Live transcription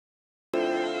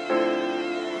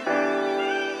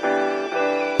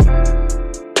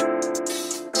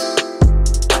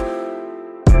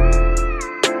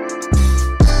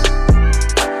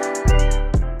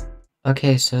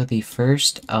Okay, so the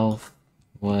first elf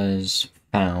was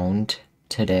found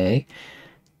today.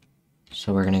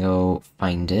 So we're gonna go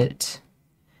find it.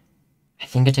 I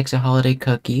think it takes a holiday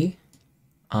cookie.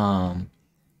 From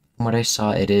what I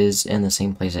saw, it is in the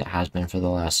same place it has been for the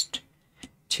last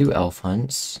two elf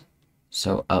hunts.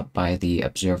 So up by the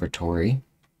observatory.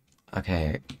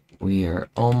 Okay, we are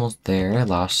almost there.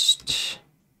 Last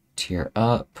tier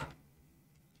up.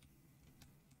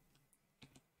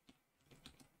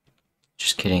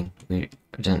 Just kidding. We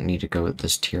didn't need to go with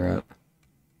this tier up.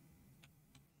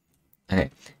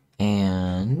 Okay,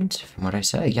 and from what I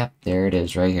said, yep, there it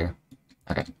is right here.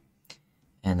 Okay,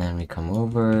 and then we come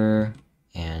over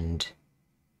and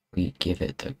we give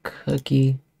it the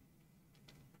cookie.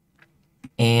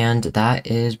 And that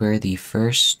is where the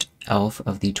first elf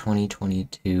of the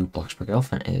 2022 Bloxburg elf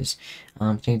hunt is.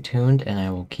 Stay tuned, and I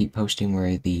will keep posting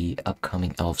where the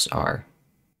upcoming elves are.